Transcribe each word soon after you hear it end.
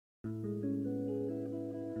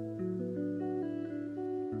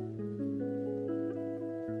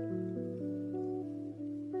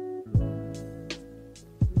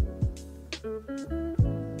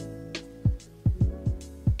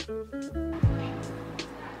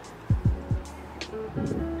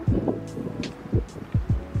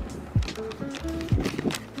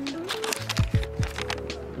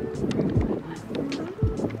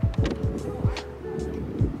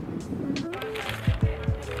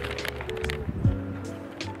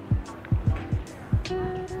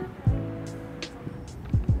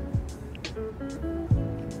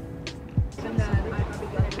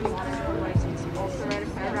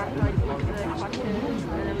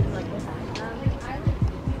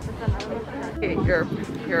your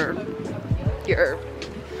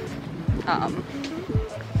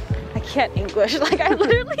I can't English. Like I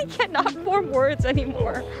literally cannot form words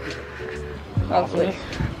anymore. Lovely.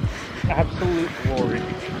 Absolute glory.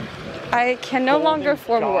 I can no longer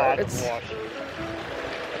form God words. wash.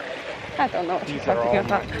 I don't know what These you're are talking all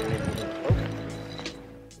about.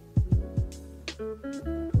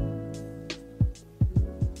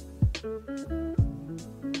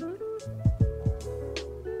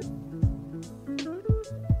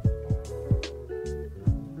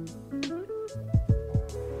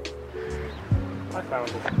 I found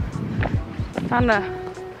it. Found a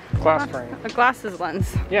Glass frame. a glasses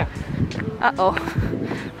lens. Yeah. Uh-oh.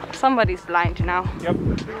 Somebody's blind now. Yep.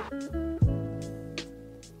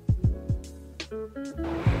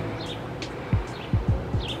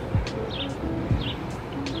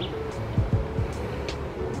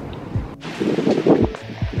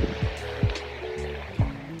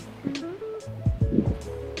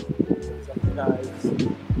 What's up, guys?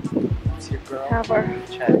 It's your girl. Have our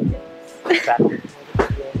Check. Back.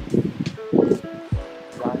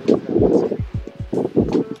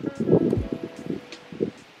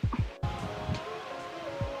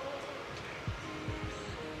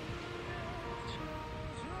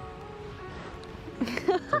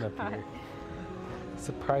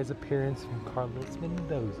 Surprise appearance from Carlos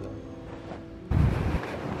Mendoza.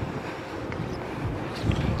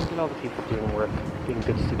 Look at all the people doing work, being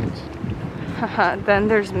good students. Haha, then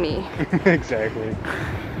there's me. Exactly.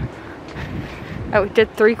 I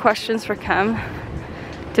did 3 questions for chem.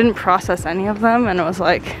 Didn't process any of them and it was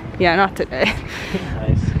like, yeah, not today.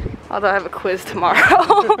 Nice. Although I have a quiz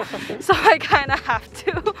tomorrow. So I kinda have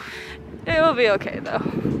to. It will be okay though.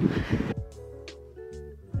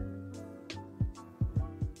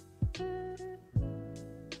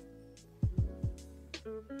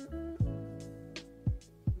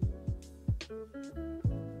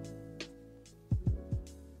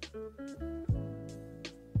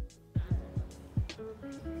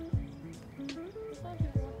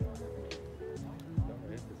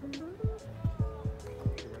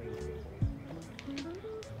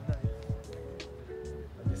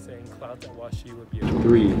 I'm just saying clouds at washu would be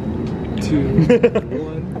 3, 2,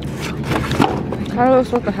 1.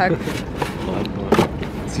 Carlos, what the heck?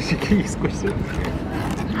 Can you squish it?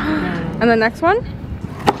 And the next one?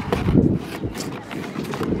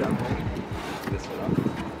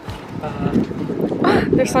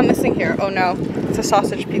 There's some missing here. Oh no, it's a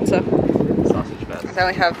sausage pizza. Sausage fest. I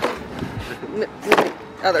only have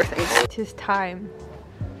other things. It is time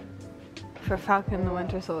for Falcon the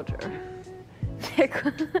Winter Soldier. Nick.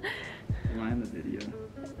 Am I in the video?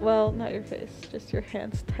 Well, not your face, just your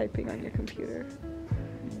hands typing on your computer.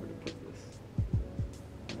 Where to put this?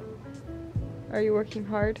 Are you working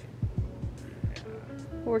hard? Yeah.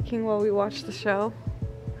 Working while we watch the show?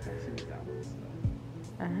 I see the downloads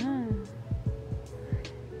though. Ah.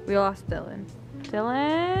 We lost Dylan.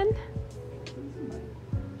 Dylan?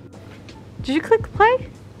 Did you click play?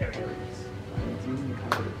 There it is. It's using the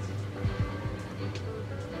comments.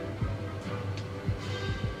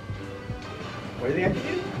 What do they have to do?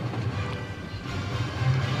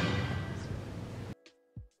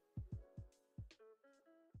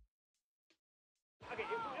 Okay,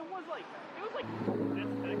 it was like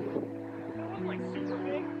this big. It wasn't like super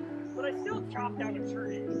big, but I still chopped down a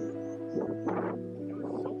tree. It was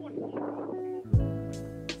so uncomfortable.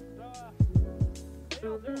 What are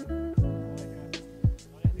y'all doing?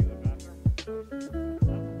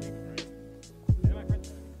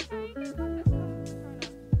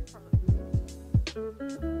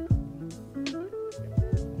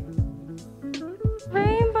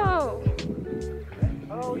 Rainbow!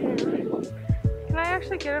 Oh yeah, right. Can I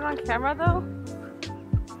actually get it on camera though?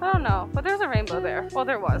 I don't know, but there's a rainbow there. Well,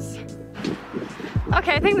 there was.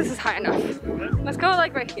 Okay, I think this is high enough. Let's go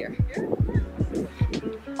like right here.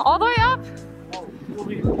 All the way up?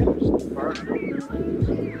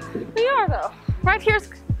 We are though. Right here's,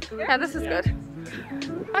 yeah, this is good.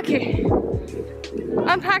 Okay.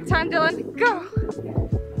 Unpack time, Dylan. Go.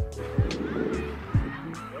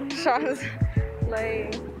 Sean's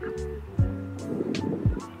laying.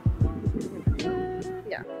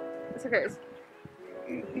 Yeah, it's okay.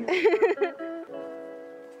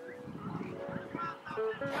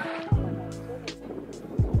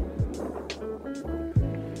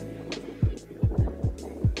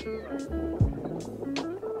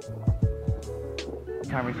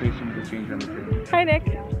 Conversation with the stranger on the train. Hi, Nick.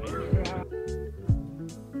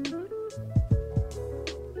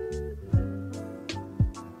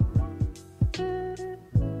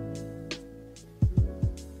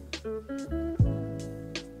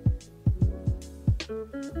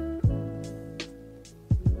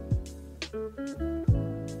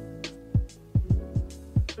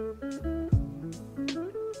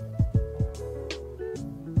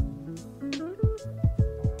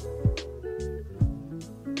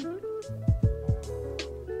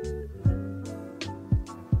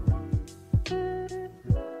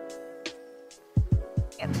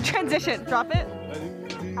 transition. Drop it.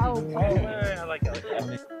 Oh. I like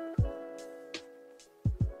that.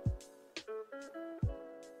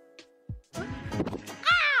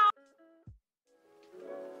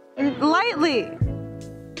 Lightly.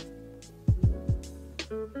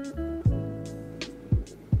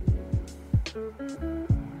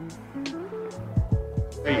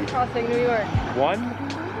 Crossing New York. 1.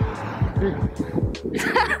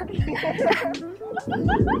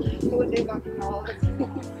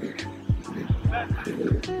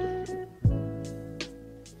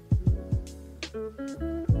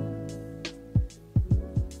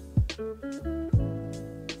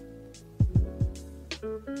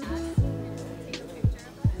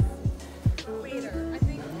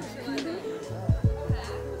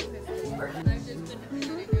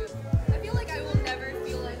 I feel like I will never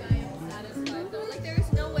feel like I am satisfied though. Like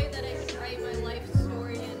there's no way that I can write my life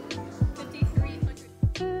story in 5,300.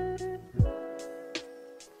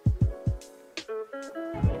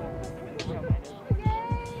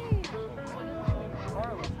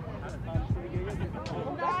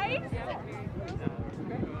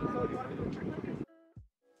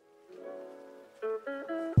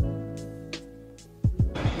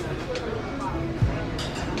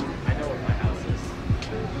 I know where my house is.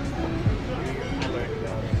 I learned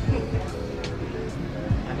about it.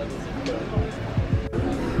 I know this is good.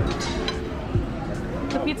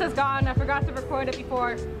 The pizza's gone. I forgot to record it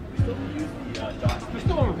before. We still use the dot. We're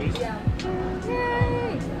still on base.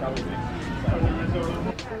 Yay!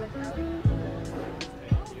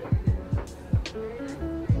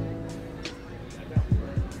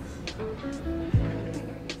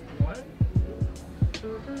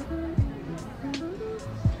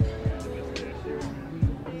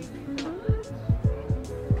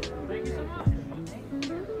 Thank you so much. Thank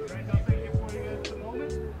you for you guys at the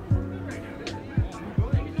moment.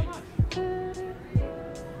 Thank you so much.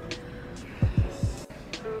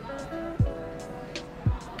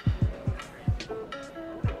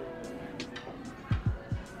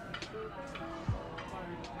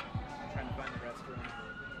 Trying to find the restaurant.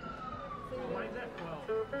 Why is that? Well,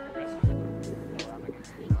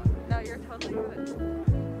 No, you're totally good.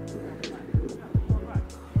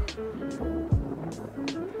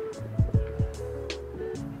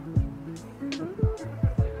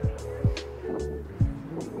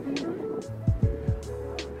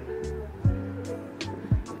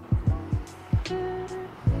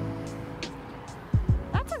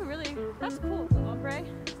 That's cool, the ombre.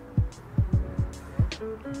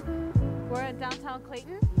 We're at downtown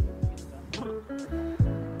Clayton.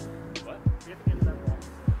 what? We have to get to that wall.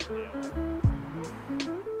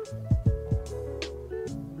 Yeah.